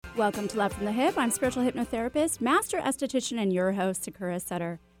Welcome to Love from the Hip. I'm spiritual hypnotherapist, master esthetician, and your host, Sakura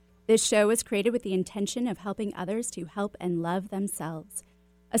Sutter. This show was created with the intention of helping others to help and love themselves.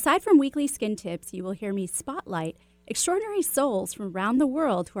 Aside from weekly skin tips, you will hear me spotlight extraordinary souls from around the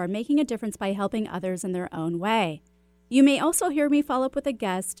world who are making a difference by helping others in their own way. You may also hear me follow up with a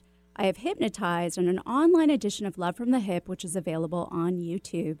guest I have hypnotized in an online edition of Love from the Hip, which is available on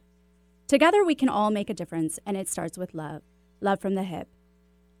YouTube. Together we can all make a difference, and it starts with love. Love from the Hip.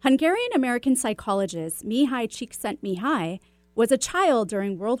 Hungarian-American psychologist Mihaly Csikszentmihalyi was a child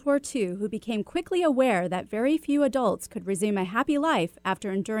during World War II who became quickly aware that very few adults could resume a happy life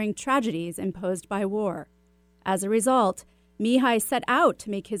after enduring tragedies imposed by war. As a result, Mihaly set out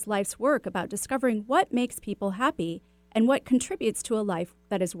to make his life's work about discovering what makes people happy and what contributes to a life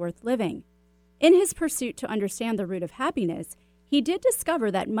that is worth living. In his pursuit to understand the root of happiness, he did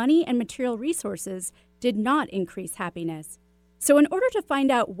discover that money and material resources did not increase happiness. So in order to find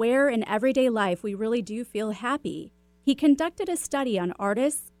out where in everyday life we really do feel happy, he conducted a study on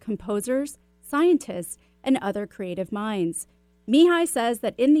artists, composers, scientists, and other creative minds. Mihaly says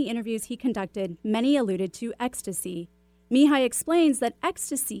that in the interviews he conducted, many alluded to ecstasy. Mihaly explains that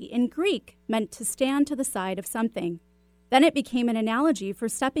ecstasy in Greek meant to stand to the side of something. Then it became an analogy for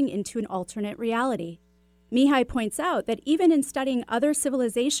stepping into an alternate reality. Mihaly points out that even in studying other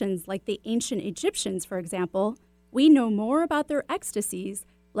civilizations like the ancient Egyptians, for example, we know more about their ecstasies,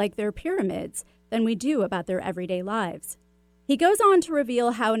 like their pyramids, than we do about their everyday lives. He goes on to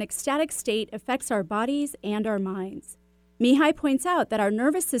reveal how an ecstatic state affects our bodies and our minds. Mihaly points out that our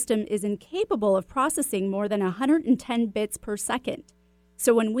nervous system is incapable of processing more than 110 bits per second.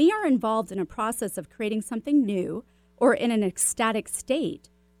 So when we are involved in a process of creating something new or in an ecstatic state,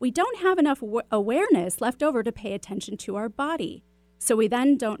 we don't have enough awareness left over to pay attention to our body. So we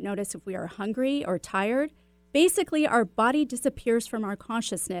then don't notice if we are hungry or tired. Basically, our body disappears from our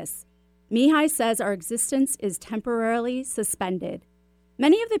consciousness. Mihaly says our existence is temporarily suspended.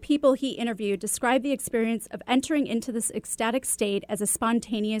 Many of the people he interviewed described the experience of entering into this ecstatic state as a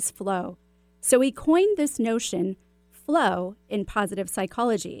spontaneous flow. So he coined this notion, flow, in positive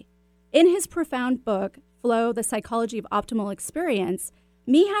psychology. In his profound book, Flow, The Psychology of Optimal Experience,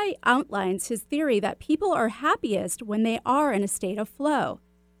 Mihaly outlines his theory that people are happiest when they are in a state of flow.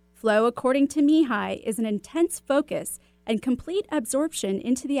 Flow, according to Mihaly, is an intense focus and complete absorption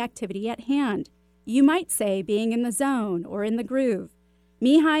into the activity at hand. You might say being in the zone or in the groove.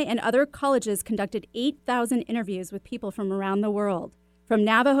 Mihaly and other colleges conducted 8,000 interviews with people from around the world, from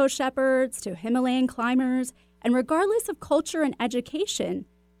Navajo shepherds to Himalayan climbers, and regardless of culture and education,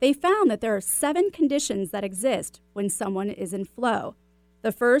 they found that there are 7 conditions that exist when someone is in flow.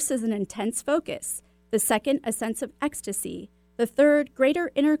 The first is an intense focus. The second, a sense of ecstasy. The third, greater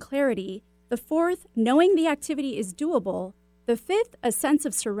inner clarity. The fourth, knowing the activity is doable. The fifth, a sense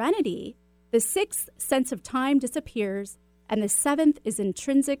of serenity. The sixth, sense of time disappears. And the seventh is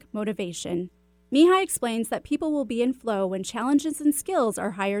intrinsic motivation. Mihaly explains that people will be in flow when challenges and skills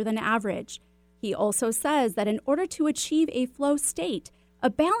are higher than average. He also says that in order to achieve a flow state, a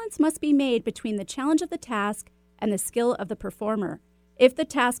balance must be made between the challenge of the task and the skill of the performer. If the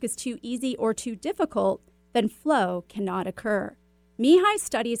task is too easy or too difficult, then flow cannot occur. Mihaly's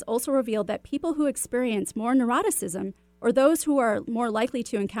studies also revealed that people who experience more neuroticism, or those who are more likely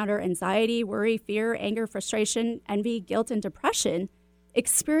to encounter anxiety, worry, fear, anger, frustration, envy, guilt, and depression,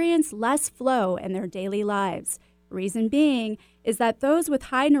 experience less flow in their daily lives. Reason being is that those with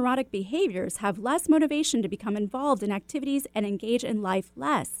high neurotic behaviors have less motivation to become involved in activities and engage in life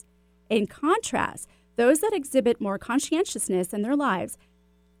less. In contrast, those that exhibit more conscientiousness in their lives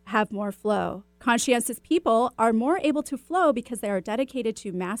have more flow. Conscientious people are more able to flow because they are dedicated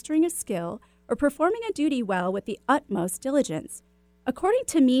to mastering a skill or performing a duty well with the utmost diligence. According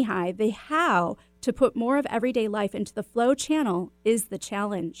to Mihaly, the how to put more of everyday life into the flow channel is the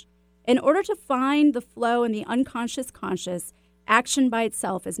challenge. In order to find the flow in the unconscious conscious, action by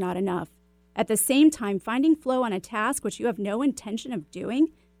itself is not enough. At the same time, finding flow on a task which you have no intention of doing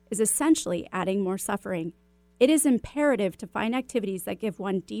is essentially adding more suffering. It is imperative to find activities that give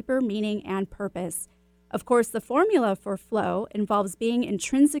one deeper meaning and purpose. Of course, the formula for flow involves being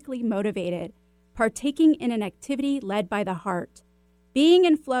intrinsically motivated, partaking in an activity led by the heart. Being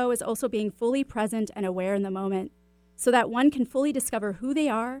in flow is also being fully present and aware in the moment, so that one can fully discover who they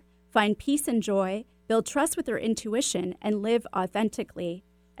are, find peace and joy, build trust with their intuition, and live authentically.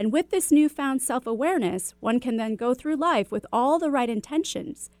 And with this newfound self-awareness, one can then go through life with all the right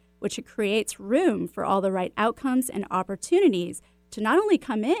intentions, which creates room for all the right outcomes and opportunities to not only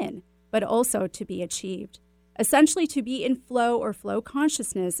come in, but also to be achieved. Essentially, to be in flow or flow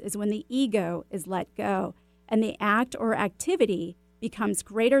consciousness is when the ego is let go and the act or activity becomes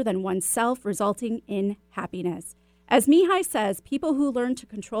greater than oneself, resulting in happiness. As Mihai says, people who learn to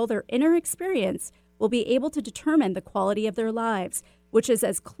control their inner experience will be able to determine the quality of their lives, which is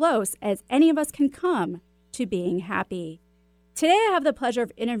as close as any of us can come to being happy. Today, I have the pleasure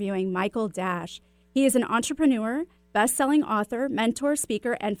of interviewing Michael Dash. He is an entrepreneur, best-selling author, mentor,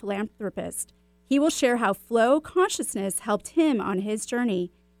 speaker, and philanthropist. He will share how flow consciousness helped him on his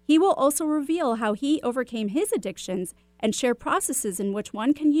journey. He will also reveal how he overcame his addictions and share processes in which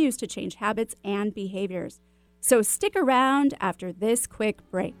one can use to change habits and behaviors. So stick around after this quick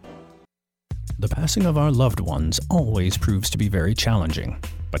break. The passing of our loved ones always proves to be very challenging,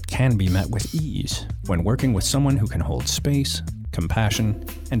 but can be met with ease when working with someone who can hold space, compassion,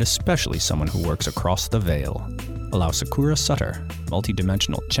 and especially someone who works across the veil. Allow Sakura Sutter,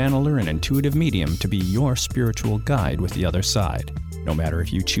 multidimensional channeler and intuitive medium, to be your spiritual guide with the other side. No matter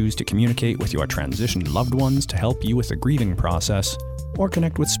if you choose to communicate with your transitioned loved ones to help you with the grieving process, or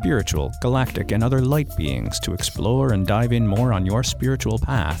connect with spiritual, galactic, and other light beings to explore and dive in more on your spiritual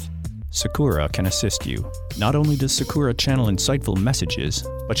path, Sakura can assist you. Not only does Sakura channel insightful messages,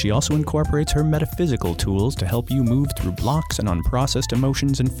 but she also incorporates her metaphysical tools to help you move through blocks and unprocessed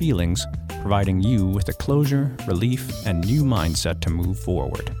emotions and feelings, providing you with a closure, relief, and new mindset to move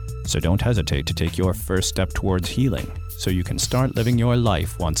forward. So don't hesitate to take your first step towards healing, so you can start living your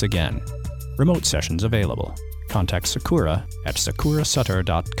life once again. Remote sessions available. Contact Sakura at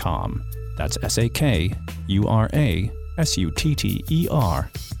sakurasutter.com. That's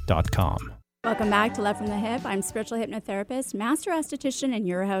SAKURASUTTER.com. Welcome back to Love from the Hip. I'm spiritual hypnotherapist, master esthetician, and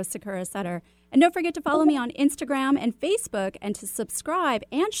your host, Sakura Sutter. And don't forget to follow me on Instagram and Facebook, and to subscribe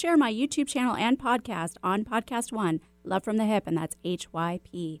and share my YouTube channel and podcast on Podcast One, Love from the Hip, and that's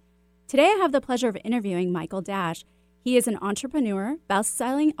HYP. Today, I have the pleasure of interviewing Michael Dash. He is an entrepreneur,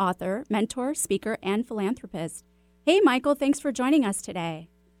 best-selling author, mentor, speaker, and philanthropist. Hey, Michael, thanks for joining us today.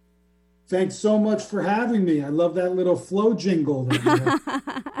 Thanks so much for having me. I love that little flow jingle that you have.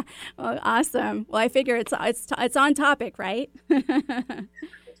 Well, awesome. Well, I figure it's on topic, right?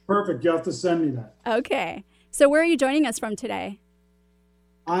 It's perfect. You have to send me that. Okay. So where are you joining us from today?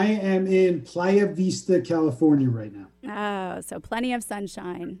 I am in Playa Vista, California right now. Oh, so plenty of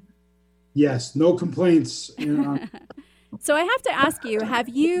sunshine. Yes, no complaints. So I have to ask you, have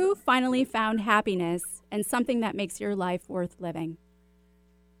you finally found happiness and something that makes your life worth living?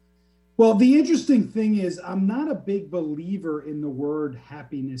 Well, the interesting thing is I'm not a big believer in the word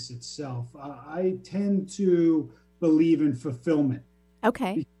happiness itself. I tend to believe in fulfillment.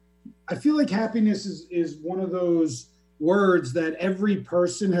 Okay. I feel like happiness is one of those words that every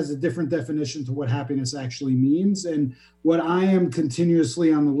person has a different definition to what happiness actually means. And what I am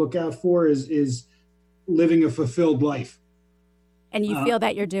continuously on the lookout for is living a fulfilled life. And you feel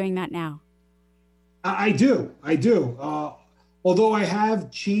that you're doing that now? I do. Although I have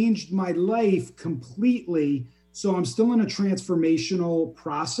changed my life completely, so I'm still in a transformational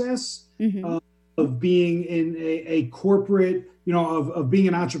process of being in a corporate, of being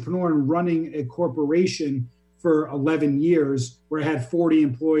an entrepreneur and running a corporation for 11 years, where I had 40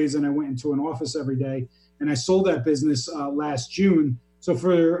 employees and I went into an office every day. And I sold that business last June. So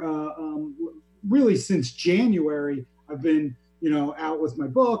for really since January, I've been, out with my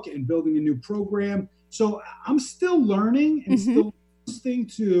book and building a new program. So I'm still learning and still listening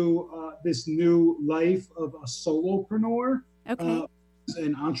to this new life of a solopreneur,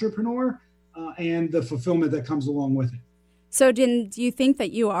 an entrepreneur, and the fulfillment that comes along with it. So do you think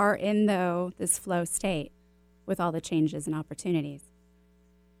that you are in, this flow state with all the changes and opportunities?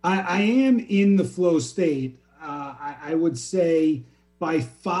 I am in the flow state. I would say by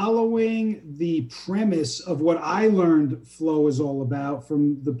following the premise of what I learned flow is all about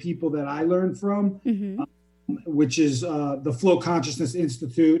from the people that I learned from, which is the Flow Consciousness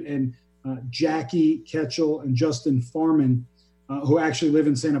Institute and Jackie Ketchel and Justin Farman, who actually live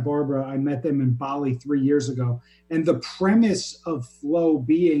in Santa Barbara. I met them in Bali 3 years ago. And the premise of flow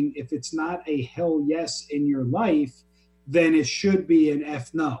being, if it's not a hell yes in your life, then it should be an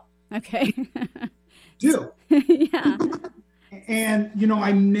F no. Okay. Do. Yeah. And,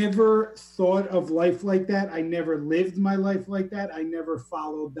 I never thought of life like that. I never lived my life like that. I never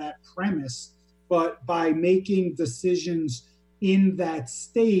followed that premise. But by making decisions in that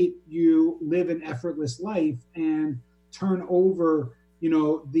state, you live an effortless life and turn over,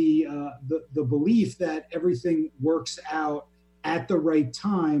 the belief that everything works out at the right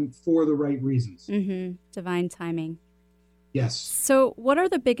time for the right reasons. Divine timing. Yes. So what are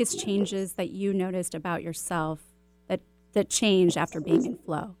the biggest changes that you noticed about yourself that changed after being in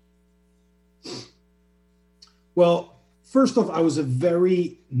flow? Well, first off, I was a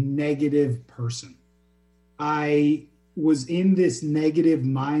very negative person. I was in this negative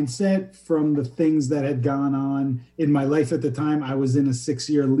mindset from the things that had gone on in my life at the time. I was in a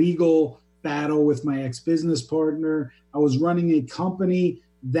 6-year legal battle with my ex-business partner. I was running a company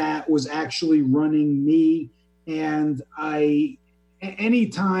that was actually running me. And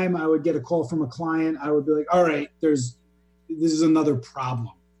anytime I would get a call from a client, I would be like, all right, this is another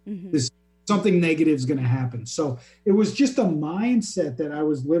problem. Mm-hmm. Something negative is going to happen. So it was just a mindset that I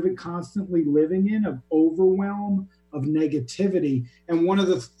was constantly living in, of overwhelm, of negativity. And one of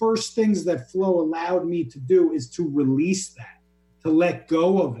the first things that flow allowed me to do is to release that, to let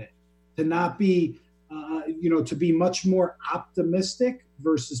go of it, to not be, to be much more optimistic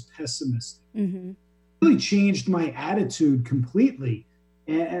versus pessimistic. Mm-hmm. It really changed my attitude completely.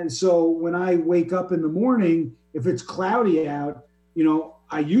 And so when I wake up in the morning, if it's cloudy out,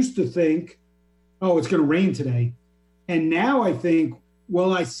 I used to think, oh, it's going to rain today. And now I think,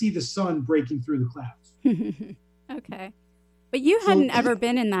 well, I see the sun breaking through the clouds. Okay. But you hadn't ever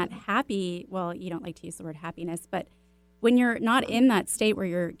been in that happy, well, you don't like to use the word happiness, but when you're not in that state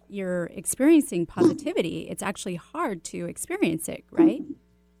where you're experiencing positivity, it's actually hard to experience it, right?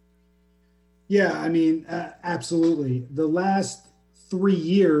 Yeah, I mean, absolutely. The last 3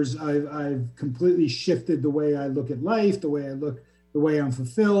 years, I've completely shifted the way I look at life, the way I'm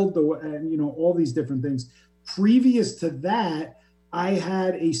fulfilled, all these different things. Previous to that, I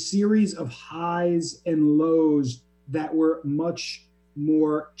had a series of highs and lows that were much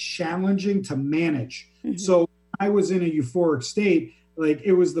more challenging to manage. Mm-hmm. So I was in a euphoric state, like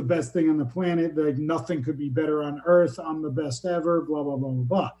it was the best thing on the planet, like nothing could be better on earth, I'm the best ever, blah, blah, blah, blah,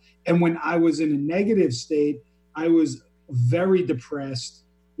 blah. And when I was in a negative state, I was very depressed,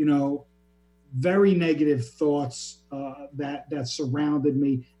 very negative thoughts that surrounded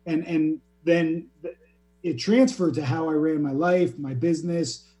me. And then it transferred to how I ran my life, my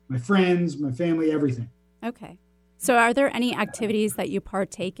business, my friends, my family, everything. Okay. So are there any activities that you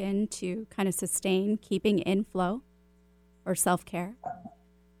partake in to kind of sustain keeping in flow or self-care?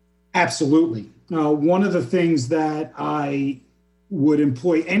 Absolutely. One of the things that I would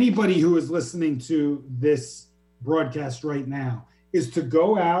employ anybody who is listening to this broadcast right now is to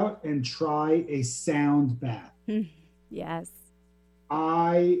go out and try a sound bath. Yes.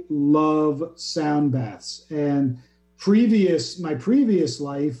 I love sound baths. And my previous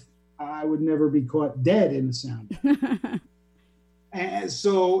life, I would never be caught dead in a sound bath. And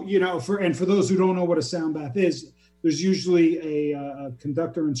so, for those who don't know what a sound bath is, there's usually a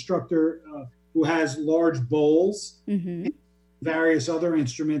conductor instructor who has large bowls, mm-hmm. and various other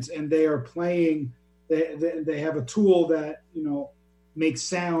instruments, and they are playing. They have a tool that makes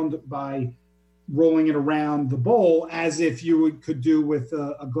sound by rolling it around the bowl as if you could do with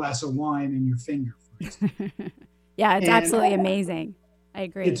a glass of wine in your finger, for instance. Yeah, it's absolutely amazing. I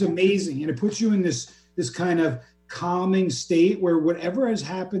agree. It's amazing. And it puts you in this kind of calming state where whatever has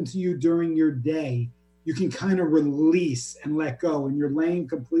happened to you during your day, you can kind of release and let go. And you're laying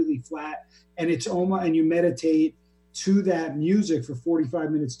completely flat. And and you meditate to that music for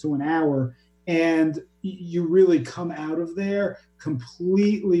 45 minutes to an hour. And you really come out of there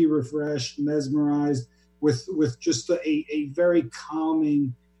completely refreshed, mesmerized, with just a very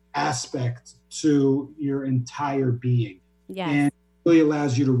calming aspect to your entire being. Yes. And it really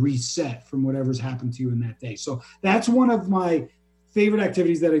allows you to reset from whatever's happened to you in that day. So that's one of my favorite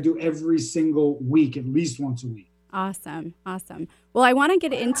activities that I do every single week, at least once a week. Awesome. Well, I want to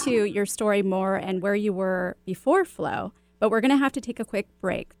get into your story more and where you were before Flow, but we're going to have to take a quick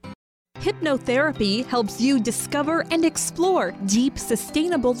break. Hypnotherapy helps you discover and explore deep,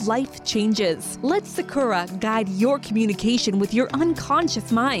 sustainable life changes. Let Sakura guide your communication with your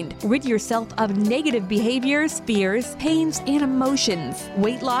unconscious mind. Rid yourself of negative behaviors, fears, pains, and emotions.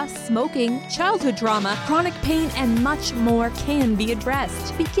 Weight loss, smoking, childhood trauma, chronic pain, and much more can be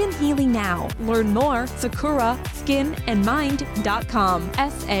addressed. Begin healing now. Learn more. SakuraSkinAndMind.com.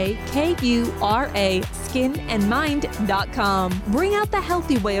 SAKURA SkinAndMind.com. Bring out the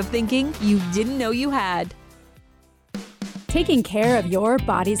healthy way of thinking you didn't know you had. Taking care of your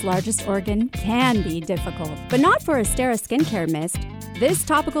body's largest organ can be difficult, but not for Astera Skincare Mist. This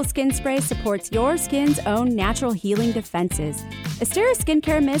topical skin spray supports your skin's own natural healing defenses. Astera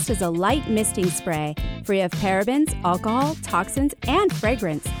Skincare Mist is a light misting spray, free of parabens, alcohol, toxins, and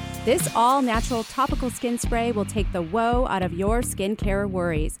fragrance. This all-natural topical skin spray will take the woe out of your skincare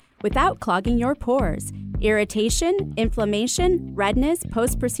worries without clogging your pores. Irritation, inflammation, redness,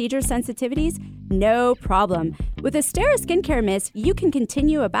 post-procedure sensitivities? No problem. With Astera Skincare Mist, you can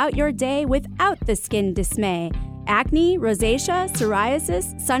continue about your day without the skin dismay. Acne, rosacea,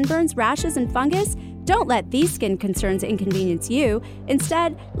 psoriasis, sunburns, rashes, and fungus? Don't let these skin concerns inconvenience you.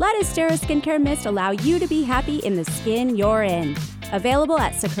 Instead, let Estera Skincare Mist allow you to be happy in the skin you're in. Available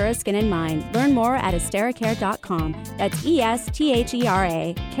at Sakura Skin & Mind. Learn more at esteracare.com. That's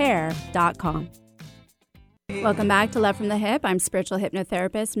ESTHERA care.com. Welcome back to Love from the Hip. I'm spiritual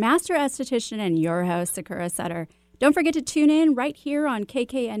hypnotherapist, master esthetician, and your host, Sakura Sutter. Don't forget to tune in right here on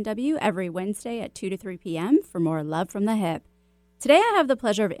KKNW every Wednesday at 2 to 3 p.m. for more Love from the Hip. Today, I have the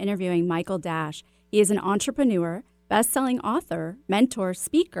pleasure of interviewing Michael Dash. He is an entrepreneur, best-selling author, mentor,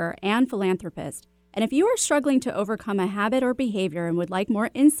 speaker, and philanthropist. And if you are struggling to overcome a habit or behavior and would like more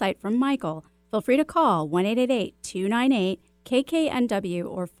insight from Michael, feel free to call 1-888-298-KKNW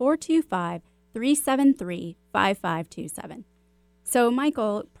or 425-373-5527. So,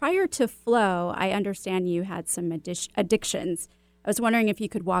 Michael, prior to Flow, I understand you had some addictions. I was wondering if you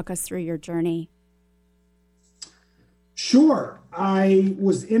could walk us through your journey. Sure. I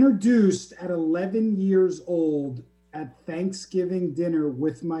was introduced at 11 years old at Thanksgiving dinner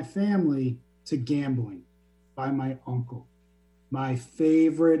with my family to gambling by my uncle, my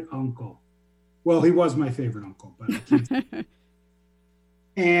favorite uncle. Well, he was my favorite uncle, but I can't.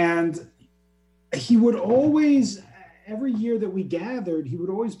 And he would always, every year that we gathered, he would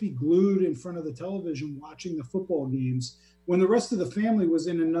always be glued in front of the television watching the football games when the rest of the family was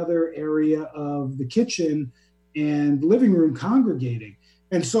in another area of the kitchen and living room congregating.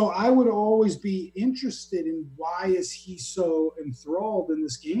 And so I would always be interested in why is he so enthralled in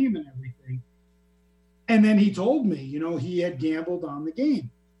this game and everything. And then he told me, he had gambled on the game.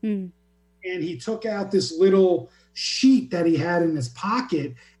 And he took out this little sheet that he had in his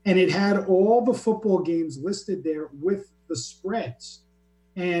pocket, and it had all the football games listed there with the spreads.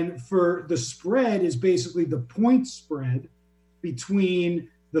 And for the spread is basically the point spread between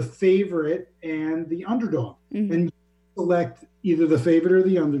the favorite and the underdog. And you select either the favorite or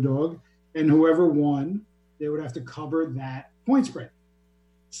the underdog, and whoever won, they would have to cover that point spread.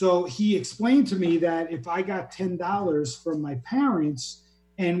 So he explained to me that if I got $10 from my parents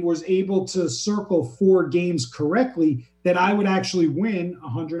and was able to circle 4 games correctly, that I would actually win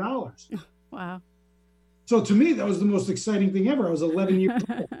 $100. Wow. So to me, that was the most exciting thing ever. I was 11 years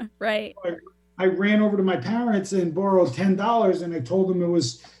old. Right. I ran over to my parents and borrowed $10, and I told them it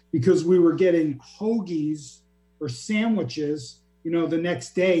was because we were getting hoagies or sandwiches, the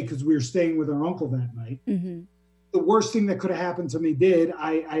next day because we were staying with our uncle that night. The worst thing that could have happened to me did.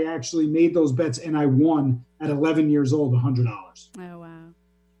 I actually made those bets, and I won at 11 years old $100. Oh, wow.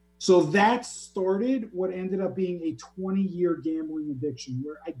 So that started what ended up being a 20-year gambling addiction,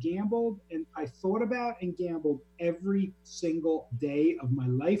 where I gambled and I thought about and gambled every single day of my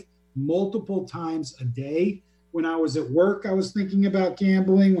life, multiple times a day. When I was at work, I was thinking about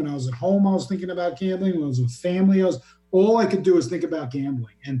gambling. When I was at home, I was thinking about gambling. When I was with family, all I could do is think about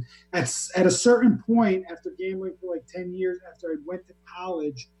gambling. And at a certain point, after gambling for like 10 years, after I went to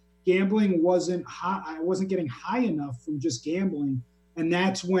college, gambling wasn't high. I wasn't getting high enough from just gambling. And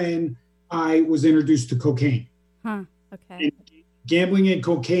that's when I was introduced to cocaine. Okay. And gambling and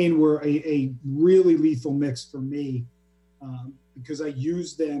cocaine were a really lethal mix for me because I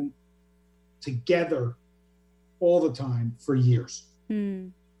used them together all the time for years.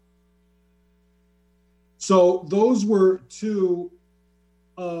 So those were 2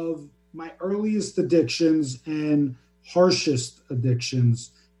 of my earliest addictions and harshest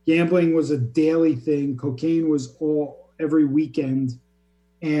addictions. Gambling was a daily thing. Cocaine was every weekend.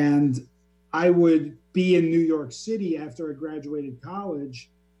 And I would be in New York City after I graduated college,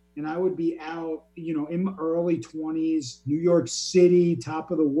 and I would be out, in my early 20s, New York City,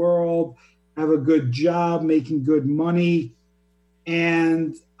 top of the world, have a good job, making good money.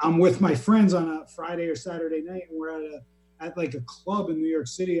 And I'm with my friends on a Friday or Saturday night, and we're at like a club in New York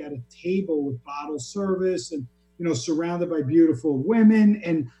City at a table with bottle service and, surrounded by beautiful women.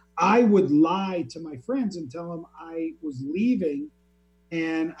 And I would lie to my friends and tell them I was leaving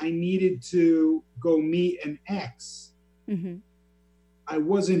and I needed to go meet an ex. I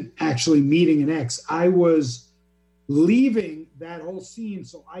wasn't actually meeting an ex. I was leaving that whole scene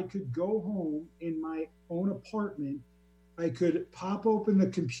so I could go home in my own apartment. I could pop open the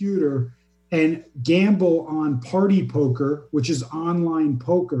computer and gamble on Party Poker, which is online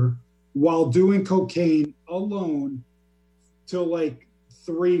poker, while doing cocaine alone till like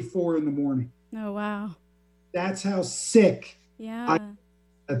 3-4 in the morning. Oh, wow. That's how sick I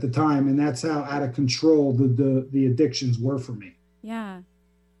at the time, and that's how out of control the addictions were for me. Yeah.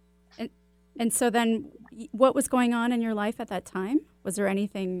 And so then what was going on in your life at that time? Was there any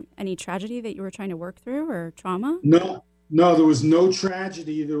tragedy that you were trying to work through or trauma? No, there was no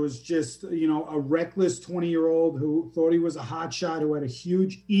tragedy. There was just, a reckless 20-year-old who thought he was a hotshot, who had a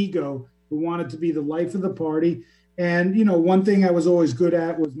huge ego who wanted to be the life of the party. And, one thing I was always good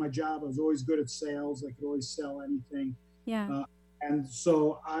at was my job. I was always good at sales. I could always sell anything. Yeah. And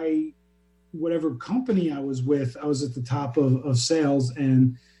so whatever company I was with, I was at the top of sales.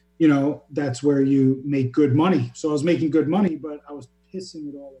 And, that's where you make good money. So I was making good money, but I was pissing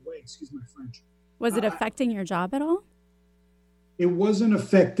it all away. Excuse my French. Was it affecting your job at all? It wasn't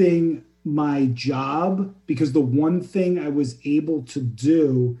affecting my job because the one thing I was able to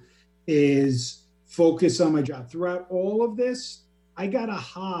do is focus on my job. Throughout all of this, I got a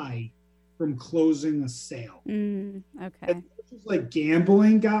high from closing a sale. Okay. Just like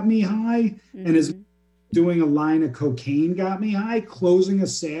gambling got me high, and as doing a line of cocaine got me high, closing a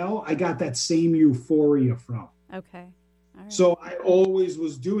sale, I got that same euphoria from. Okay. All right. So I always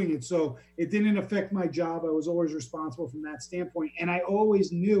was doing it. So it didn't affect my job. I was always responsible from that standpoint. And I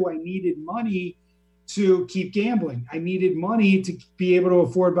always knew I needed money to keep gambling. I needed money to be able to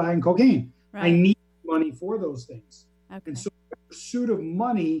afford buying cocaine. Right. I needed money for those things. Okay. And so the pursuit of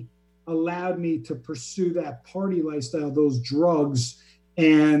money allowed me to pursue that party lifestyle, those drugs.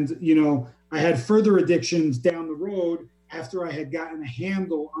 And, I had further addictions down the road after I had gotten a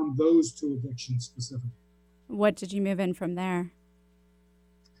handle on those two addictions specifically. What did you move in from there?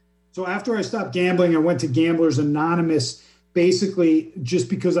 So after I stopped gambling, I went to Gamblers Anonymous, basically just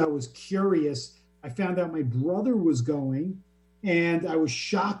because I was curious. I found out my brother was going, and I was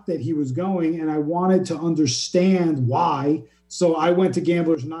shocked that he was going, and I wanted to understand why. So I went to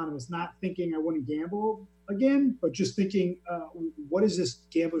Gamblers Anonymous, not thinking I wouldn't gamble again, but just thinking, what is this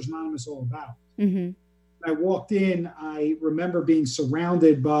Gamblers Anonymous all about? When I walked in, I remember being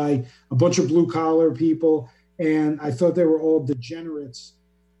surrounded by a bunch of blue collar people, and I thought they were all degenerates.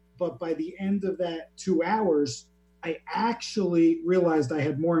 But by the end of that 2 hours, I actually realized I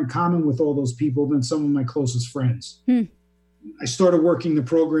had more in common with all those people than some of my closest friends. I started working the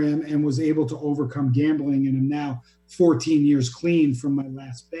program and was able to overcome gambling, and I'm now 14 years clean from my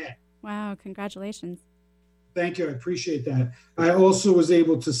last bet. Wow, congratulations. Thank you. I appreciate that. I also was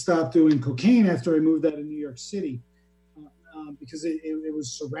able to stop doing cocaine after I moved out of New York City because it was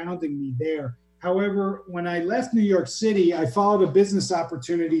surrounding me there. However, when I left New York City, I followed a business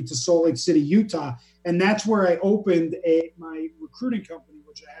opportunity to Salt Lake City, Utah. And that's where I opened my recruiting company,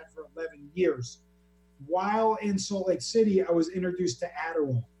 which I had for 11 years. While in Salt Lake City, I was introduced to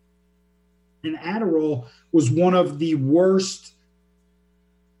Adderall. And Adderall was one of the worst,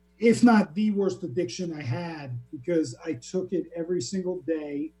 if not the worst addiction I had, because I took it every single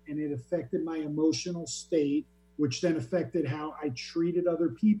day and it affected my emotional state, which then affected how I treated other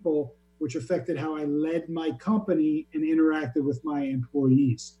people, which affected how I led my company and interacted with my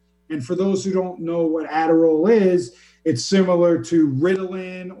employees. And for those who don't know what Adderall is, it's similar to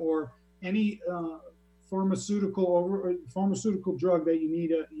Ritalin or any pharmaceutical drug that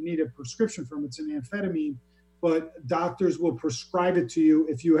you need a prescription from. It's an amphetamine. But doctors will prescribe it to you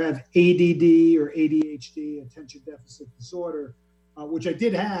if you have ADD or ADHD, attention deficit disorder, which I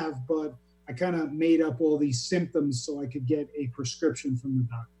did have, but I kind of made up all these symptoms so I could get a prescription from the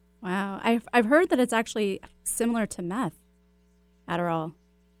doctor. Wow. I've heard that it's actually similar to meth, Adderall.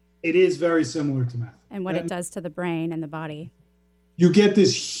 It is very similar to meth. And what it does to the brain and the body. You get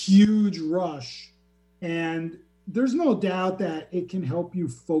this huge rush, and there's no doubt that it can help you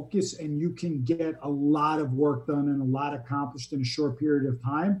focus and you can get a lot of work done and a lot accomplished in a short period of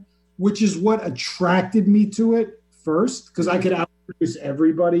time, which is what attracted me to it first, because I could outproduce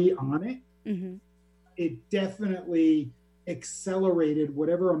everybody on it. Mm-hmm. It definitely accelerated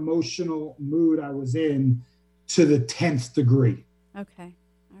whatever emotional mood I was in to the 10th degree. Okay.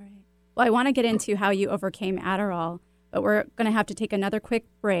 All right. Well, I want to get into how you overcame Adderall, but we're going to have to take another quick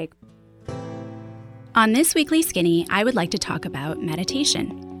break. On this weekly Skinny, I would like to talk about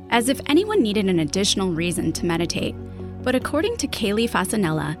meditation, as if anyone needed an additional reason to meditate. But according to Kaylee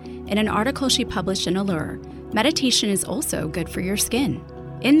Fasanella, in an article she published in Allure, meditation is also good for your skin.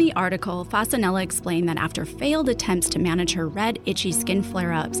 In the article, Fasanella explained that after failed attempts to manage her red, itchy skin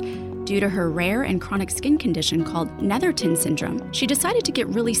flare-ups due to her rare and chronic skin condition called Netherton syndrome, she decided to get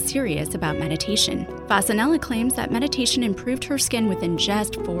really serious about meditation. Fasanella claims that meditation improved her skin within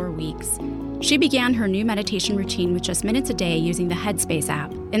just 4 weeks. She began her new meditation routine with just minutes a day using the Headspace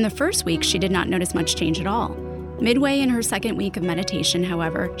app. In the first week, she did not notice much change at all. Midway in her second week of meditation,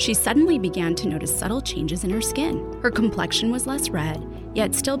 however, she suddenly began to notice subtle changes in her skin. Her complexion was less red,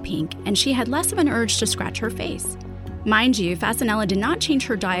 yet still pink, and she had less of an urge to scratch her face. Mind you, Fasanella did not change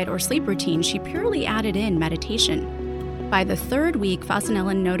her diet or sleep routine, she purely added in meditation. By the third week,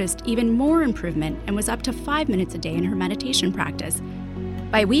 Fasanella noticed even more improvement and was up to 5 minutes a day in her meditation practice.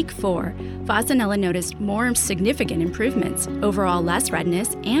 By week 4, Fasanella noticed more significant improvements, overall less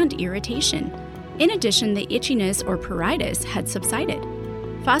redness and irritation. In addition, the itchiness or pruritus had subsided.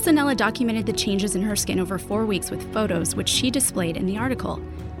 Fasanella documented the changes in her skin over 4 weeks with photos, which she displayed in the article.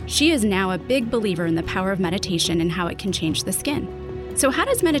 She is now a big believer in the power of meditation and how it can change the skin. So how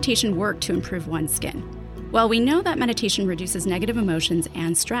does meditation work to improve one's skin? Well, we know that meditation reduces negative emotions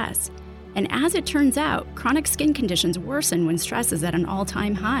and stress. And as it turns out, chronic skin conditions worsen when stress is at an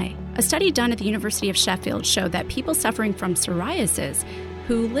all-time high. A study done at the University of Sheffield showed that people suffering from psoriasis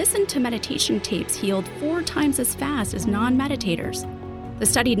who listened to meditation tapes healed 4 times as fast as non-meditators. The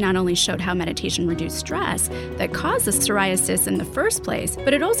study not only showed how meditation reduced stress that causes psoriasis in the first place,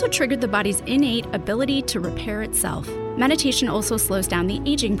 but it also triggered the body's innate ability to repair itself. Meditation also slows down the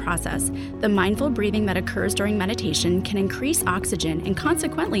aging process. The mindful breathing that occurs during meditation can increase oxygen and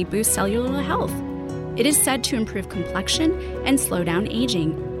consequently boost cellular health. It is said to improve complexion and slow down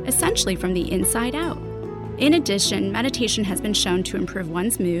aging, essentially from the inside out. In addition, meditation has been shown to improve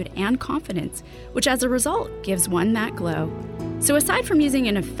one's mood and confidence, which as a result gives one that glow. So aside from using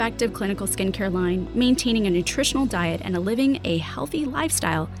an effective clinical skincare line, maintaining a nutritional diet, and living a healthy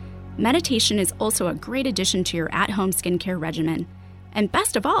lifestyle, meditation is also a great addition to your at-home skincare regimen. And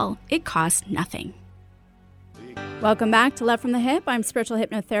best of all, it costs nothing. Welcome back to Love from the Hip. I'm spiritual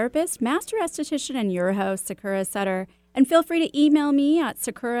hypnotherapist, master esthetician, and your host, Sakura Sutter. And feel free to email me at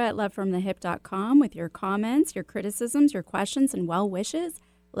sakura@lovefromthehip.com with your comments, your criticisms, your questions, and well wishes.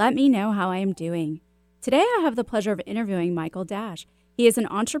 Let me know how I am doing. Today, I have the pleasure of interviewing Michael Dash. He is an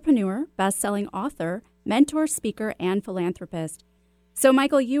entrepreneur, best-selling author, mentor, speaker, and philanthropist. So,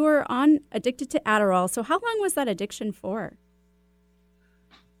 Michael, you were addicted to Adderall. So how long was that addiction for?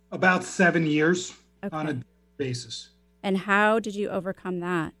 About 7 years on a basis. And how did you overcome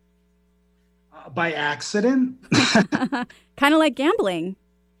that? By accident. Kind of like gambling,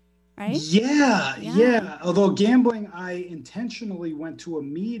 right? Yeah. Although gambling, I intentionally went to a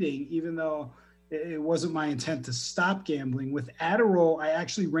meeting, even though it wasn't my intent to stop gambling. With Adderall, I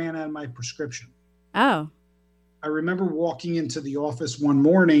actually ran out of my prescription. Oh. I remember walking into the office one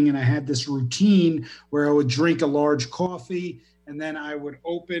morning and I had this routine where I would drink a large coffee and then I would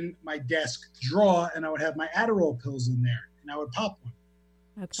open my desk drawer and I would have my Adderall pills in there and I would pop one.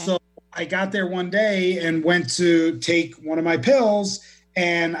 Okay. So I got there one day and went to take one of my pills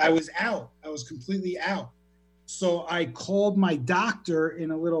and I was out. I was completely out. So I called my doctor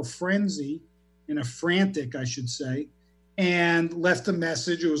in a little frenzy, in a frantic, I should say, and left a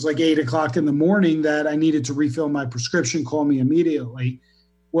message. It was like 8 o'clock in the morning that I needed to refill my prescription. Call me immediately.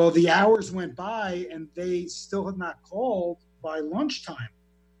 Well, the hours went by and they still had not called by lunchtime.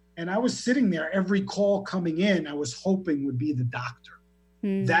 And I was sitting there, every call coming in, I was hoping would be the doctor.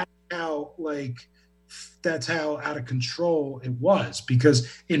 That's how out of control it was, because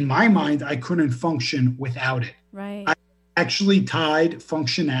in my mind, I couldn't function without it. Right. I actually tied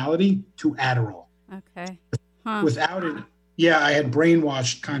functionality to Adderall. Okay. Without it, I had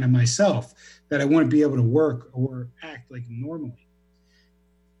brainwashed kind of myself that I wouldn't be able to work or act like normally.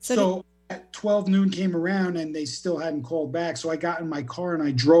 So at 12 noon came around and they still hadn't called back. So I got in my car and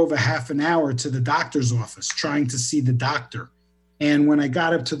I drove a half an hour to the doctor's office trying to see the doctor. And when I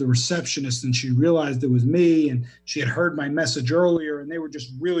got up to the receptionist and she realized it was me and she had heard my message earlier and they were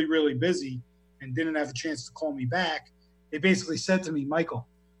just really, really busy and didn't have a chance to call me back, they basically said to me, Michael,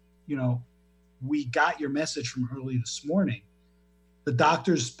 we got your message from early this morning. The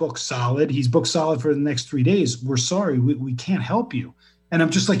doctor's booked solid. He's booked solid for the next 3 days. We're sorry, we can't help you. And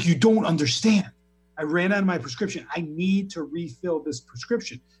I'm just like, you don't understand. I ran out of my prescription. I need to refill this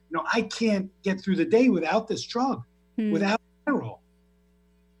prescription. I can't get through the day without this drug, without Adderall.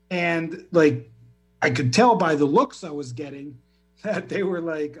 And I could tell by the looks I was getting that they were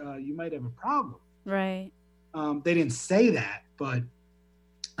like, you might have a problem. Right. They didn't say that, but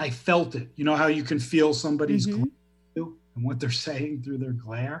I felt it. You know how you can feel somebody's glare and what they're saying through their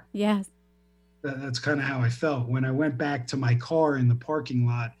glare? Yes. That's kind of how I felt. When I went back to my car in the parking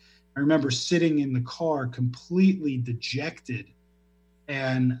lot, I remember sitting in the car completely dejected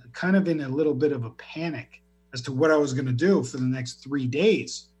and kind of in a little bit of a panic as to what I was going to do for the next 3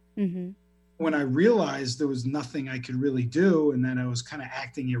 days. Mm-hmm. When I realized there was nothing I could really do and that I was kind of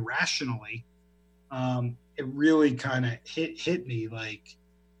acting irrationally, it really kind of hit me like,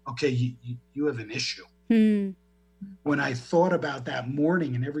 okay, you have an issue. When I thought about that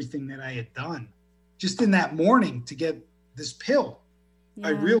morning and everything that I had done, just in that morning to get this pill, I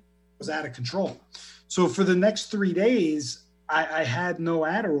realized I was out of control. So for the next 3 days, I had no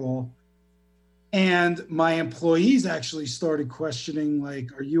Adderall. And my employees actually started questioning,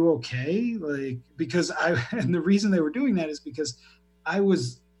 like, are you okay? Because and the reason they were doing that is because I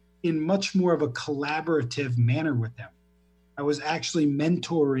was in much more of a collaborative manner with them. I was actually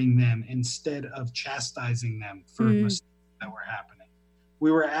mentoring them instead of chastising them for mistakes that were happening.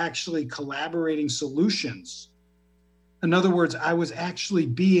 We were actually collaborating solutions. In other words, I was actually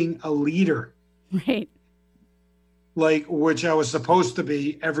being a leader. Right. Like, which I was supposed to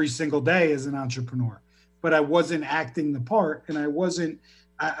be every single day as an entrepreneur, but I wasn't acting the part, and I wasn't,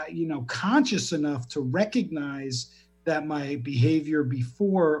 conscious enough to recognize that my behavior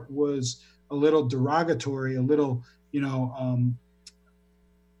before was a little derogatory, a little,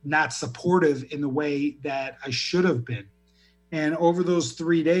 not supportive in the way that I should have been. And over those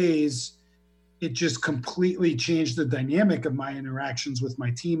 3 days, it just completely changed the dynamic of my interactions with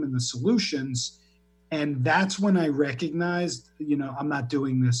my team and the solutions. And that's when I recognized, I'm not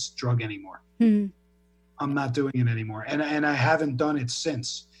doing this drug anymore. I'm not doing it anymore. And I haven't done it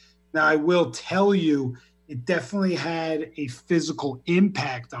since. Now, I will tell you, it definitely had a physical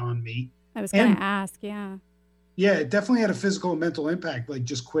impact on me. I was going to ask, yeah. Yeah, it definitely had a physical and mental impact, like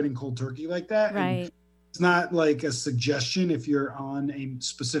just quitting cold turkey like that. Right. And it's not like a suggestion if you're on a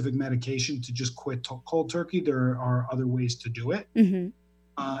specific medication to just quit cold turkey. There are other ways to do it. Mm-hmm.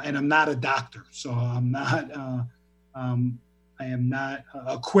 And I'm not a doctor, so I'm not. I am not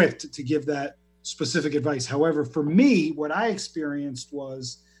equipped to give that specific advice. However, for me, what I experienced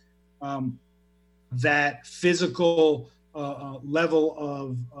was that physical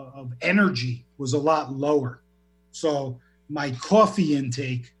level of energy was a lot lower. So my coffee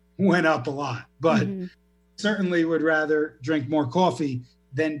intake went up a lot, but certainly would rather drink more coffee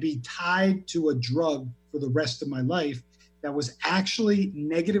than be tied to a drug for the rest of my life that was actually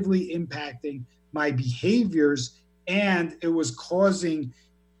negatively impacting my behaviors. And it was causing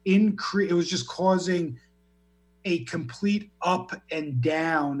a complete up and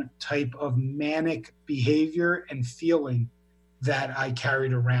down type of manic behavior and feeling that I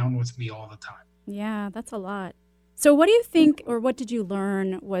carried around with me all the time. Yeah, that's a lot. So what do you think, or what did you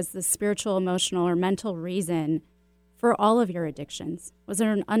learn was the spiritual, emotional, or mental reason for all of your addictions? Was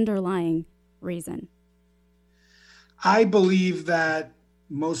there an underlying reason? I believe that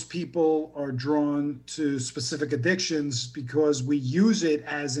most people are drawn to specific addictions because we use it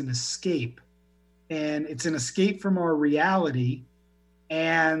as an escape. And it's an escape from our reality.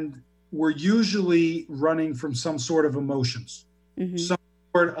 And we're usually running from some sort of emotions, some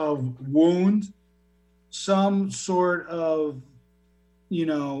sort of wound, some sort of,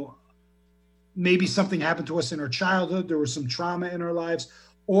 maybe something happened to us in our childhood. There was some trauma in our lives,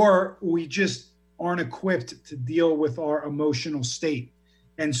 or we just aren't equipped to deal with our emotional state.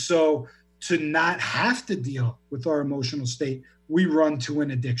 And so to not have to deal with our emotional state, we run to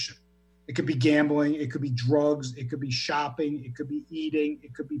an addiction. It could be gambling, it could be drugs, it could be shopping, it could be eating,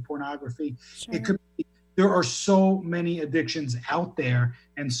 it could be pornography. Sure. It could be, there are so many addictions out there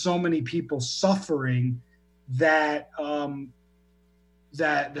and so many people suffering that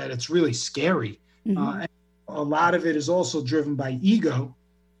that it's really scary. And a lot of it is also driven by ego.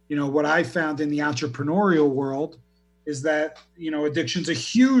 What I found in the entrepreneurial world is that, addiction's a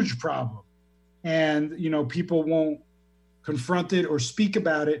huge problem. And, people won't confront it or speak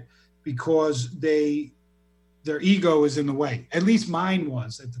about it because their ego is in the way. At least mine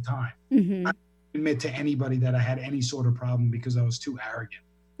was at the time. I didn't admit to anybody that I had any sort of problem because I was too arrogant.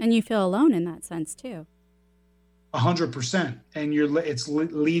 And you feel alone in that sense too. 100%. And it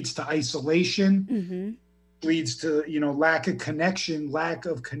leads to isolation, leads to, lack of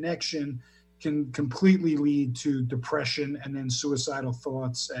connection can completely lead to depression and then suicidal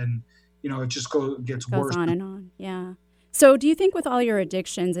thoughts. And, it just gets worse. Goes on and on. Yeah. So do you think with all your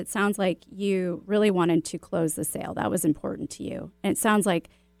addictions, it sounds like you really wanted to close the sale? That was important to you. And it sounds like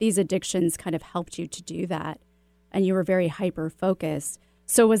these addictions kind of helped you to do that. And you were very hyper-focused.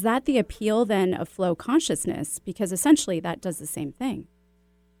 So was that the appeal then of flow consciousness? Because essentially that does the same thing.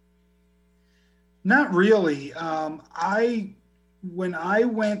 Not really. When I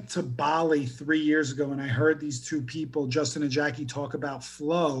went to Bali 3 years ago and I heard these two people, Justin and Jackie, talk about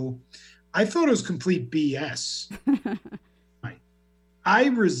flow, I thought it was complete BS. I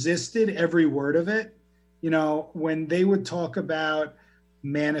resisted every word of it. When they would talk about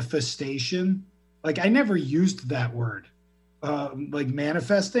manifestation, like I never used that word. Like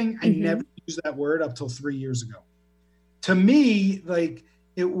manifesting, I never used that word up till 3 years ago. To me, like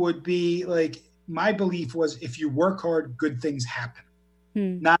it would be like, my belief was if you work hard, good things happen.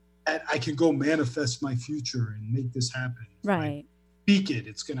 Not that I can go manifest my future and make this happen. Right. Speak it,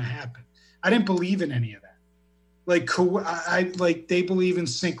 it's going to happen. I didn't believe in any of that. Like they believe in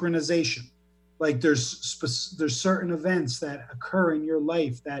synchronization. Like there's certain events that occur in your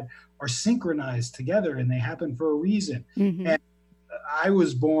life that are synchronized together and they happen for a reason. And I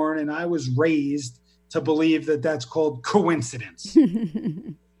was born and I was raised to believe that that's called coincidence.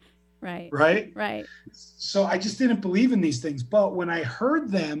 Right. So I just didn't believe in these things. But when I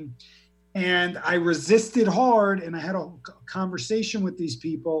heard them and I resisted hard and I had a conversation with these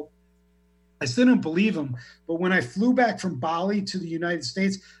people, I still didn't believe them. But when I flew back from Bali to the United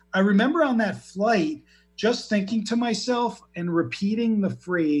States, I remember on that flight just thinking to myself and repeating the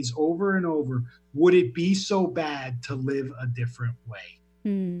phrase over and over, would it be so bad to live a different way?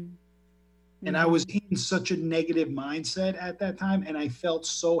 Mm. And I was in such a negative mindset at that time, and I felt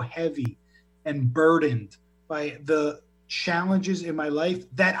so heavy and burdened by the challenges in my life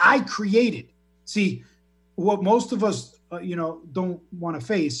that I created. See, what most of us, don't want to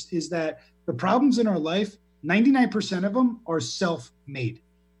face is that the problems in our life, 99% of them are self-made.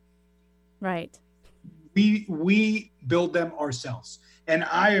 Right. We build them ourselves. And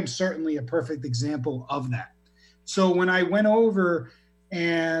I am certainly a perfect example of that. So when I went over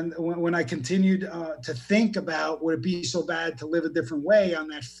and when I continued to think about would it be so bad to live a different way on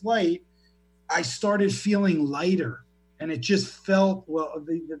that flight, I started feeling lighter. And it just felt, well,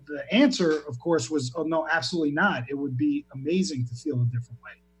 the answer, of course, was, oh, no, absolutely not. It would be amazing to feel a different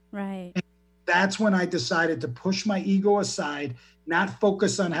way. Right. And that's when I decided to push my ego aside, not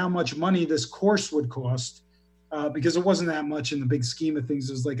focus on how much money this course would cost, because it wasn't that much in the big scheme of things.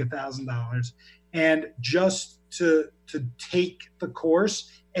 It was like $1,000. And just to take the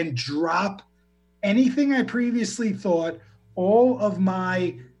course and drop anything I previously thought, all of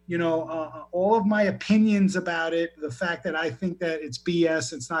my opinions about it, the fact that I think that it's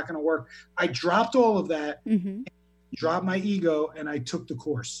BS, it's not going to work. I dropped all of that, dropped my ego, and I took the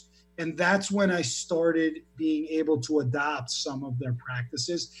course. And that's when I started being able to adopt some of their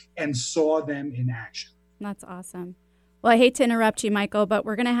practices and saw them in action. That's awesome. Well, I hate to interrupt you, Michael, but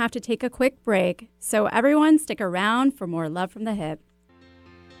we're going to have to take a quick break. So everyone stick around for more Love from the Hip.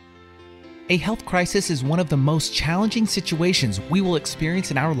 A health crisis is one of the most challenging situations we will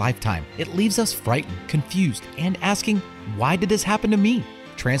experience in our lifetime. It leaves us frightened, confused, and asking, why did this happen to me?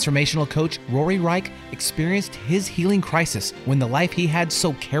 Transformational coach Rory Reich experienced his healing crisis when the life he had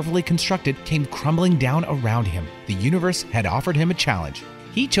so carefully constructed came crumbling down around him. The universe had offered him a challenge.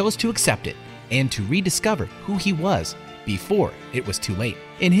 He chose to accept it and to rediscover who he was before it was too late.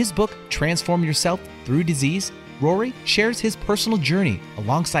 In his book, Transform Yourself Through Disease, Rory shares his personal journey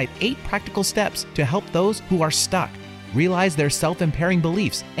alongside 8 practical steps to help those who are stuck realize their self-impairing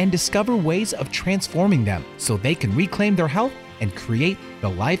beliefs and discover ways of transforming them so they can reclaim their health and create the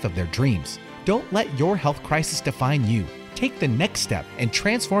life of their dreams. Don't let your health crisis define you. Take the next step and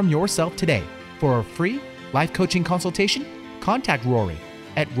transform yourself today. For a free life coaching consultation, contact Rory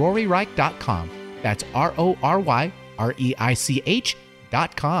at roryreich.com. That's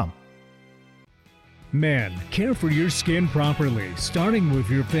RORYREICH.com. Men, care for your skin properly, starting with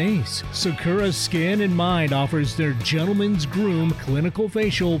your face. Sakura Skin and Mind offers their Gentleman's Groom Clinical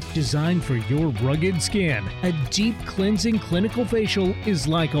Facial designed for your rugged skin. A deep cleansing clinical facial is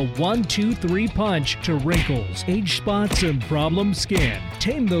like a 1-2-3 punch to wrinkles, age spots, and problem skin.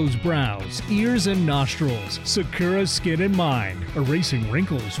 Tame those brows, ears, and nostrils. Sakura Skin and Mind, erasing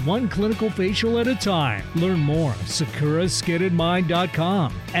wrinkles one clinical facial at a time. Learn more at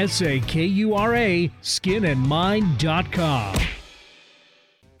sakuraskinandmind.com. SAKURA skinandmind.com.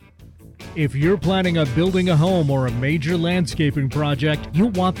 If you're planning on building a home or a major landscaping project, you'll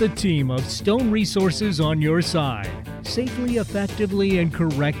want the team of Stone Resources on your side. Safely, effectively, and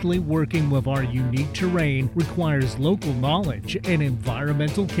correctly working with our unique terrain requires local knowledge and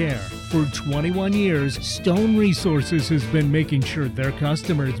environmental care. For 21 years, Stone Resources has been making sure their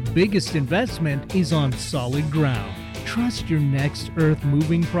customers' biggest investment is on solid ground. Trust your next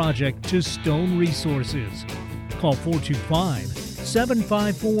earth-moving project to Stone Resources. Call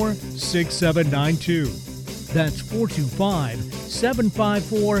 425-754-6792. That's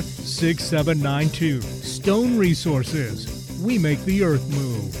 425-754-6792. Stone Resources. We make the earth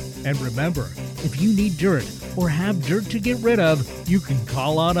move. And remember, if you need dirt or have dirt to get rid of, you can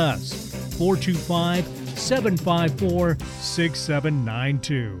call on us.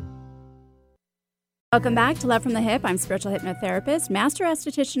 425-754-6792. Welcome back to Love from the Hip. I'm spiritual hypnotherapist, master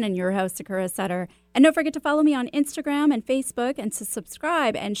esthetician, and your host, Sakura Sutter. And don't forget to follow me on Instagram and Facebook and to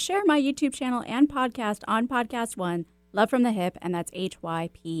subscribe and share my YouTube channel and podcast on Podcast One, Love from the Hip, and that's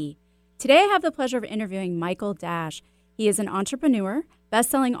HYP. Today I have the pleasure of interviewing Michael Dash. He is an entrepreneur,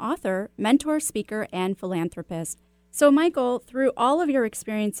 best-selling author, mentor, speaker, and philanthropist. So Michael, through all of your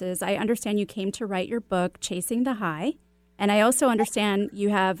experiences, I understand you came to write your book, Chasing the High. And I also understand you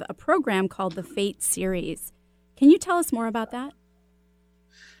have a program called the Fate Series. Can you tell us more about that?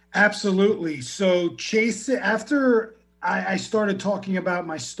 Absolutely. So after I started talking about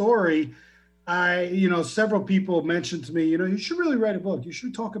my story, several people mentioned to me, you should really write a book. You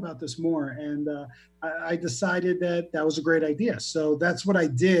should talk about this more. And I decided that was a great idea. So that's what I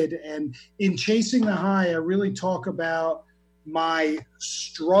did. And in Chasing the High, I really talk about my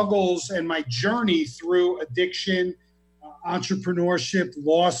struggles and my journey through addiction, entrepreneurship,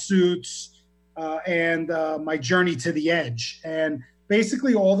 lawsuits, and my journey to the edge. And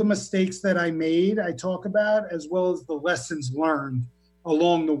basically all the mistakes that I made, I talk about, as well as the lessons learned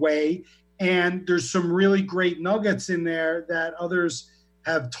along the way. And there's some really great nuggets in there that others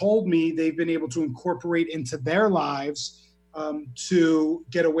have told me they've been able to incorporate into their lives to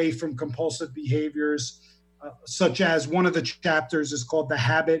get away from compulsive behaviors, such as one of the chapters is called The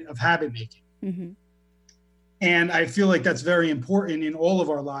Habit of Habit Making. Mm-hmm. And I feel like that's very important in all of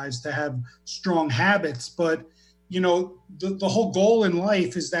our lives to have strong habits. But, the whole goal in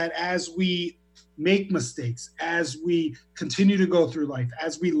life is that as we make mistakes, as we continue to go through life,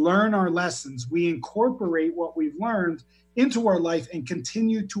 as we learn our lessons, we incorporate what we've learned into our life and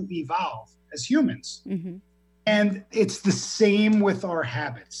continue to evolve as humans. Mm-hmm. And it's the same with our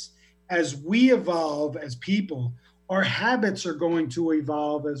habits. As we evolve as people, our habits are going to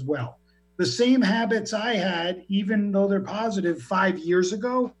evolve as well. The same habits I had, even though they're positive 5 years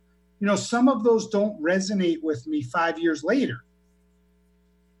ago, some of those don't resonate with me 5 years later.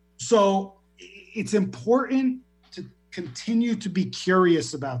 So it's important to continue to be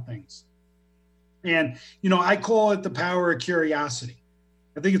curious about things. And, I call it the power of curiosity.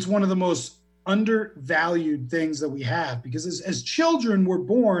 I think it's one of the most undervalued things that we have, because as children, we're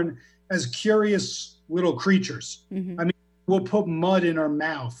born as curious little creatures. Mm-hmm. I mean, we'll put mud in our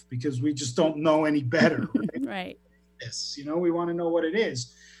mouth because we just don't know any better. Right. Right. This, we want to know what it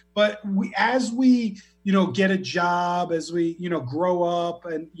is. But as we get a job, as we, grow up,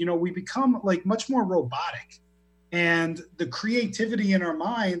 and, we become like much more robotic, and the creativity in our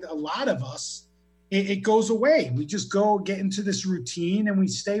mind, a lot of us, it goes away. We just get into this routine and we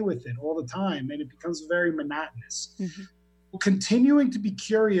stay with it all the time. And it becomes very monotonous. Mm-hmm. Continuing to be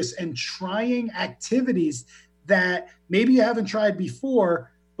curious and trying activities that maybe you haven't tried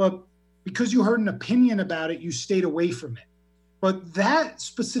before, but because you heard an opinion about it, you stayed away from it. But that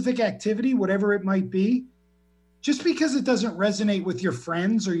specific activity, whatever it might be, just because it doesn't resonate with your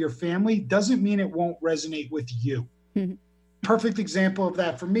friends or your family doesn't mean it won't resonate with you. Mm-hmm. Perfect example of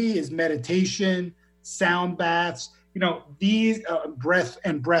that for me is meditation, sound baths, these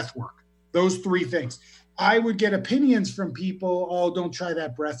breath work, those three things. I would get opinions from people, oh, don't try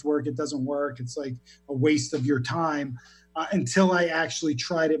that breath work. It doesn't work. It's like a waste of your time, until I actually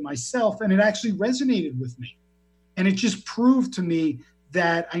tried it myself. And it actually resonated with me. And it just proved to me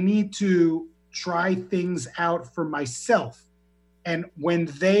that I need to try things out for myself. And when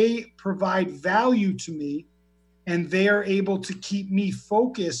they provide value to me and they are able to keep me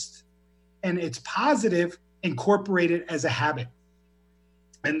focused and it's positive, incorporate it as a habit.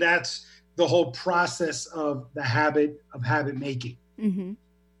 And that's the whole process of the habit of habit making, mm-hmm.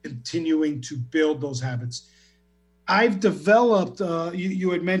 continuing to build those habits. I've developed,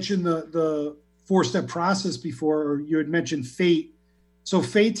 you had mentioned the 4-step process before, or you had mentioned FATE. So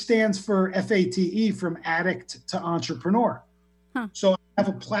FATE stands for FATE, from addict to entrepreneur. Huh. So I have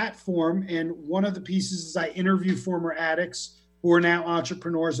a platform, and one of the pieces is I interview former addicts who are now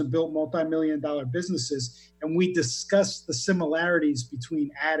entrepreneurs and built multi-million-dollar businesses. And we discuss the similarities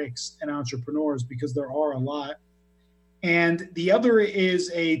between addicts and entrepreneurs, because there are a lot. And the other is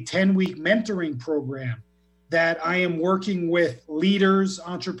a 10-week mentoring program that I am working with leaders,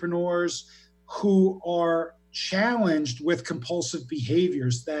 entrepreneurs, who are challenged with compulsive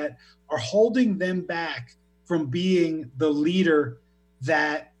behaviors that are holding them back from being the leader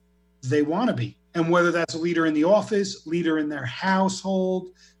that they want to be. And whether that's a leader in the office, leader in their household,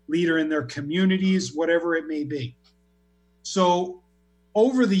 leader in their communities, whatever it may be. So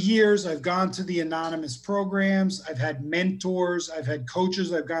over the years, I've gone to the anonymous programs. I've had mentors. I've had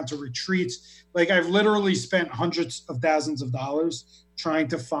coaches. I've gone to retreats. Like, I've literally spent hundreds of thousands of dollars trying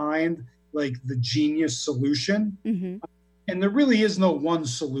to find like the genius solution. Mm-hmm. And there really is no one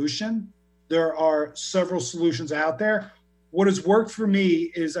solution. There are several solutions out there. What has worked for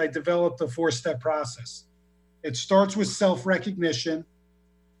me is I developed a 4-step process. It starts with self-recognition.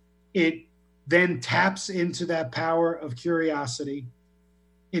 It then taps into that power of curiosity.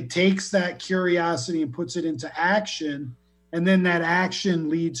 It takes that curiosity and puts it into action. And then that action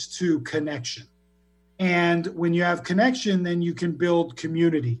leads to connection. And when you have connection, then you can build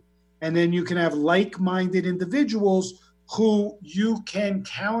community. And then you can have like-minded individuals who you can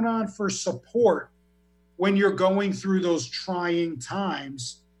count on for support when you're going through those trying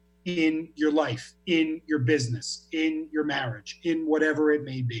times. in your life, in your business, in your marriage, in whatever it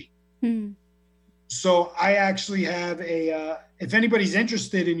may be. So I actually have if anybody's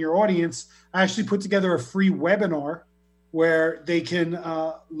interested in your audience, I actually put together a free webinar where they can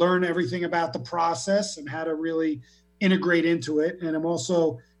learn everything about the process and how to really integrate into it. And I'm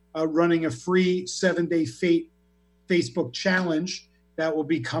also running a free 7-day Fate Facebook challenge that will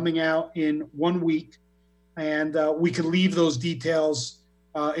be coming out in 1 week. And we could leave those details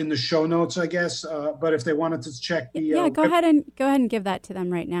in the show notes, I guess. But if they wanted to check the go ahead and give that to them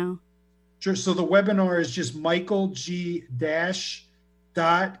right now. Sure. So the webinar is just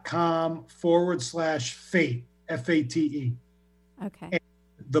michaelg-.com/fate, FATE. Okay. And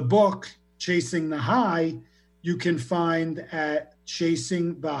the book, Chasing the High, you can find at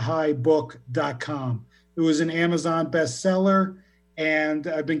chasingthehighbook.com. It was an Amazon bestseller, and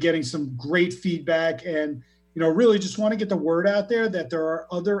I've been getting some great feedback, and really just want to get the word out there that there are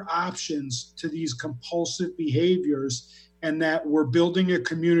other options to these compulsive behaviors, and that we're building a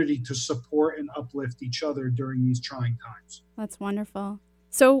community to support and uplift each other during these trying times. That's wonderful.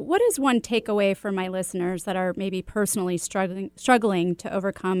 So what is one takeaway for my listeners that are maybe personally struggling to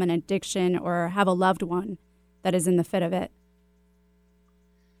overcome an addiction or have a loved one that is in the fit of it?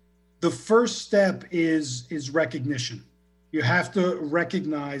 The first step is recognition. You have to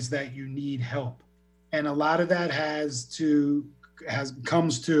recognize that you need help. And a lot of that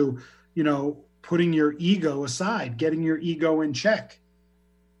comes to, putting your ego aside, getting your ego in check.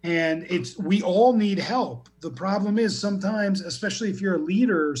 And we all need help. The problem is sometimes, especially if you're a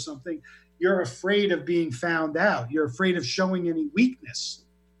leader or something, you're afraid of being found out. You're afraid of showing any weakness,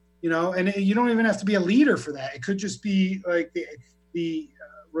 and you don't even have to be a leader for that. It could just be like the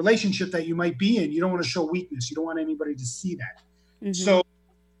relationship that you might be in. You don't want to show weakness. You don't want anybody to see that. Mm-hmm. So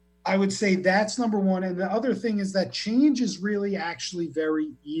I would say that's number one. And the other thing is that change is really actually very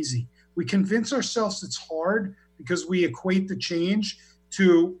easy. We convince ourselves it's hard because we equate the change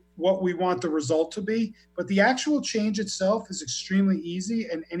to what we want the result to be. But the actual change itself is extremely easy,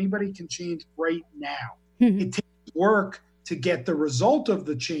 and anybody can change right now. Mm-hmm. It takes work to get the result of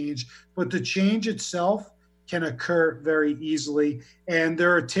the change, but the change itself can occur very easily. And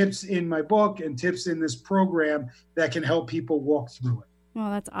there are tips in my book and tips in this program that can help people walk through it. Well,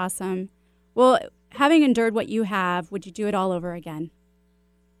 that's awesome. Well, having endured what you have, would you do it all over again?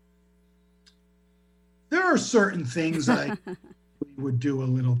 There are certain things I would do a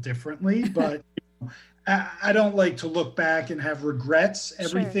little differently, but I don't like to look back and have regrets.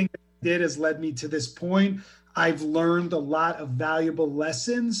 Everything that I did has led me to this point. I've learned a lot of valuable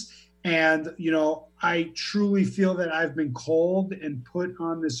lessons, and I truly feel that I've been called and put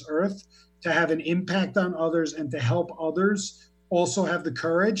on this earth to have an impact on others and to help others also have the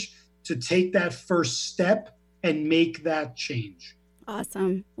courage to take that first step and make that change.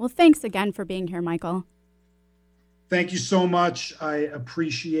 Awesome. Well, thanks again for being here, Michael. Thank you so much. I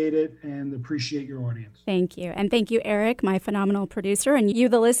appreciate it and appreciate your audience. Thank you. And thank you, Eric, my phenomenal producer, and you,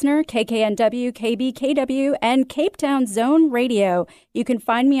 the listener, KKNW, KBKW, and Cape Town Zone Radio. You can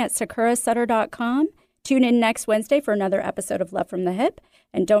find me at SakuraSutter.com. Tune in next Wednesday for another episode of Love from the Hip.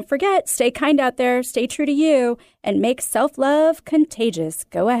 And don't forget, stay kind out there, stay true to you, and make self-love contagious.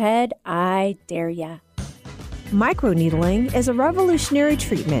 Go ahead, I dare ya. Microneedling is a revolutionary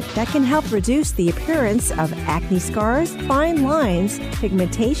treatment that can help reduce the appearance of acne scars, fine lines,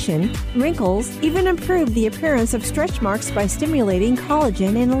 pigmentation, wrinkles, even improve the appearance of stretch marks by stimulating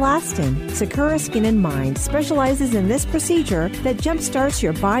collagen and elastin. Sakura Skin & Mind specializes in this procedure that jumpstarts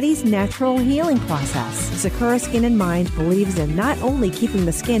your body's natural healing process. Sakura Skin & Mind believes in not only keeping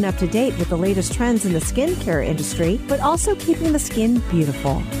the skin up to date with the latest trends in the skincare industry, but also keeping the skin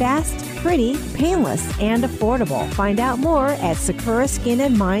beautiful, fast, pretty, painless, and affordable. Find out more at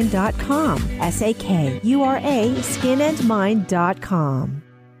sakuraskinandmind.com. SAKURA skinandmind.com.